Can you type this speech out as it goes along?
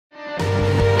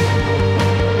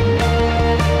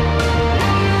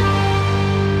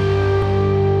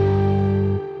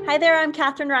I'm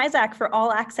Catherine Rizak for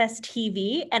All Access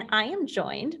TV, and I am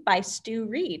joined by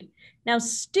Reid. Now,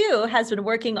 Stu has been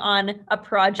working on a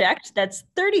project that's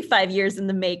 35 years in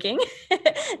the making.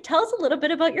 Tell us a little bit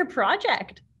about your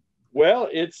project. Well,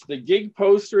 it's the Gig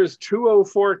Posters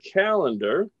 204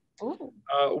 calendar,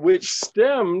 which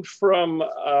stemmed from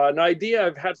an idea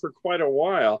I've had for quite a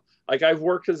while. Like, I've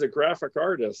worked as a graphic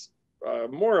artist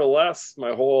more or less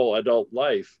my whole adult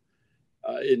life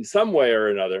in some way or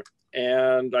another.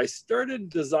 And I started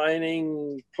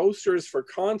designing posters for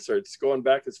concerts going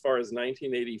back as far as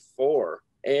 1984.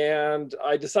 And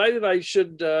I decided I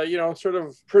should, sort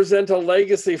of present a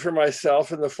legacy for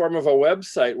myself in the form of a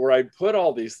website where I'd put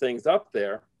all these things up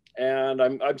there. And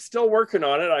I'm still working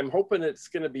on it. I'm hoping it's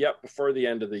going to be up before the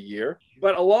end of the year.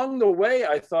 But along the way,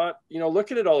 I thought,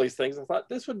 looking at all these things, I thought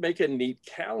this would make a neat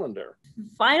calendar.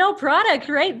 Final product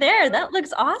right there. That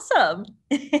looks awesome.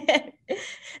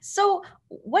 So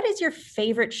what is your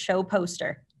favorite show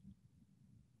poster?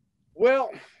 Well,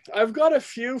 I've got a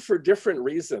few for different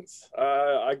reasons.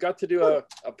 I got to do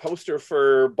a poster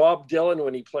for Bob Dylan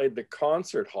when he played the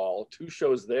concert hall, 2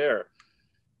 shows there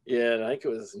in, I think it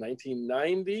was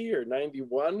 1990 or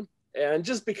 91. And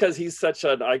just because he's such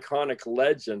an iconic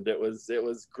legend, it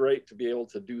was great to be able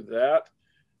to do that.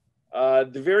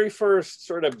 The very first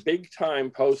sort of big time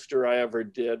poster I ever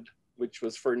did, which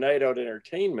was for Night Out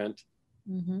Entertainment,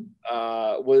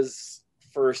 was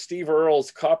for Steve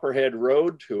Earle's Copperhead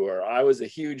Road Tour. I was a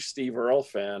huge Steve Earle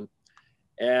fan.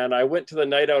 And I went to the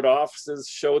Night Out offices,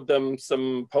 showed them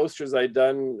some posters I'd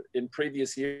done in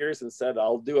previous years and said,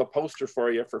 I'll do a poster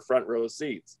for you for front row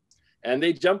seats. And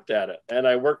they jumped at it. And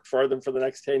I worked for them for the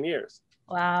next 10 years.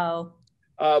 Wow.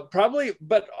 Probably,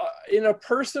 but in a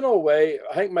personal way,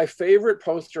 I think my favorite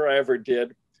poster I ever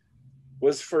did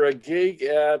was for a gig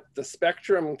at the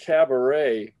Spectrum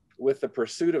Cabaret with The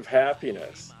Pursuit of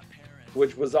Happiness,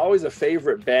 which was always a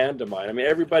favorite band of mine. I mean,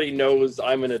 everybody knows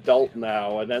I'm an adult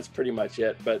now, and that's pretty much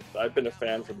it, but I've been a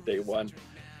fan from day one.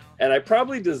 And I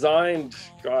probably designed,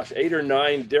 8 or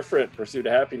 9 different Pursuit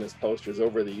of Happiness posters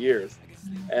over the years.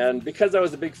 And because I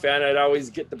was a big fan, I'd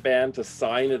always get the band to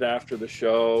sign it after the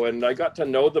show, and I got to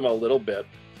know them a little bit.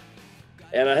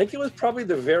 And I think it was probably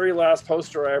the very last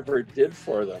poster I ever did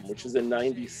for them, which is in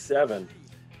 '97.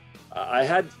 I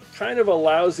had kind of a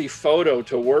lousy photo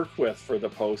to work with for the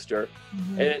poster,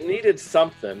 and it needed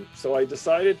something. So I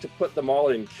decided to put them all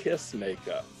in Kiss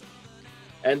makeup.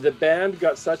 And the band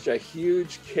got such a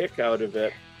huge kick out of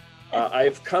it.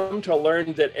 I've come to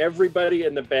learn that everybody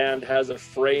in the band has a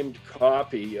framed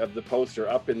copy of the poster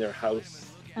up in their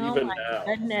house, even now.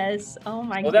 Goodness. Oh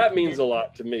my goodness. Well, that means a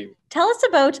lot to me. Tell us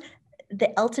about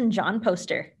the Elton John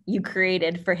poster you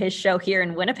created for his show here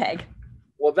in Winnipeg.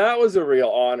 Well, that was a real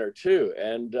honor too.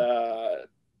 And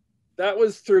that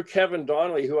was through Kevin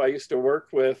Donnelly, who I used to work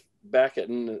with back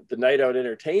in the Night Out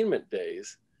Entertainment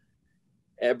days.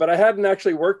 But I hadn't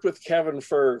actually worked with Kevin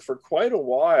for quite a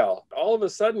while. All of a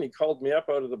sudden, he called me up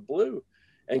out of the blue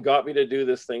and got me to do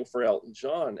this thing for Elton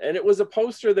John. And it was a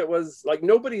poster that was like,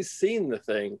 nobody's seen the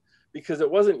thing because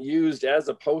it wasn't used as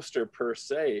a poster per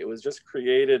se. It was just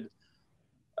created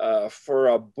for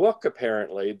a book,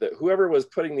 apparently, that whoever was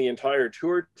putting the entire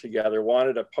tour together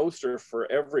wanted a poster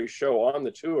for every show on the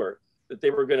tour that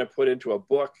they were going to put into a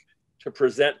book to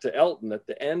present to Elton at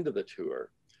the end of the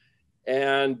tour.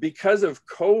 And because of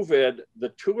COVID, the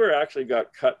tour actually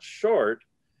got cut short.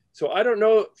 So I don't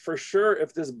know for sure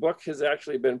if this book has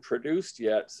actually been produced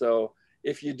yet. So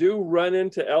if you do run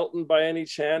into Elton by any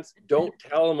chance, don't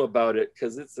tell him about it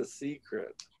because it's a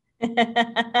secret.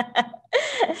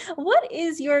 What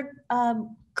is your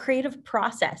creative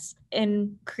process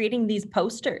in creating these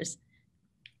posters?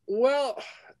 Well,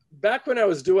 back when I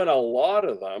was doing a lot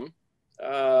of them,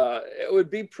 it would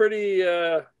be pretty,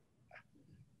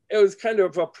 it was kind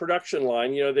of a production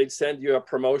line. They'd send you a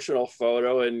promotional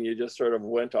photo and you just sort of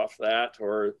went off that,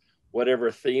 or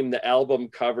whatever theme, the album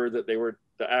cover that the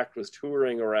act was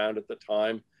touring around at the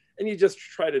time. And you just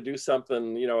try to do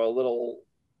something, a little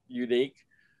unique.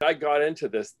 I got into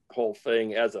this whole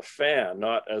thing as a fan,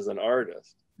 not as an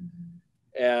artist.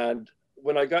 And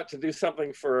when I got to do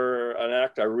something for an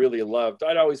act I really loved,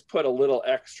 I'd always put a little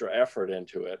extra effort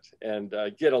into it and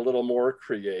get a little more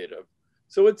creative.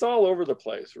 So it's all over the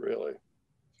place, really.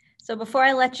 So before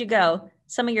I let you go,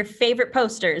 some of your favorite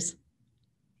posters.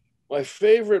 My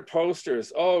favorite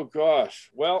posters, oh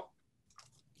gosh. Well,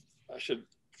 I should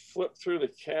flip through the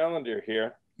calendar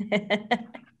here.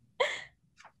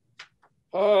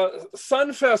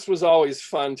 Sunfest was always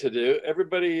fun to do.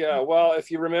 Everybody, well,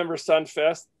 if you remember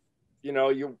Sunfest,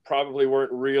 you probably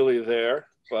weren't really there,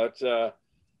 but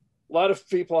a lot of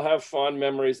people have fond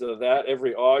memories of that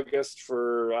every August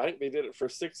for, I think they did it for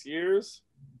 6 years.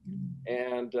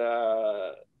 And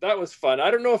that was fun.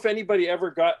 I don't know if anybody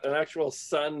ever got an actual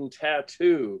sun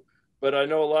tattoo, but I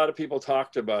know a lot of people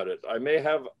talked about it. I may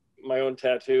have my own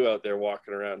tattoo out there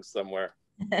walking around somewhere.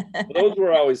 Those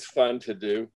were always fun to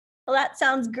do. Well, that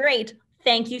sounds great.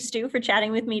 Thank you, Stu, for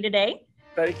chatting with me today.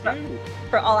 Thank you.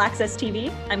 For All Access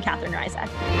TV, I'm Catherine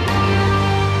Ryzak.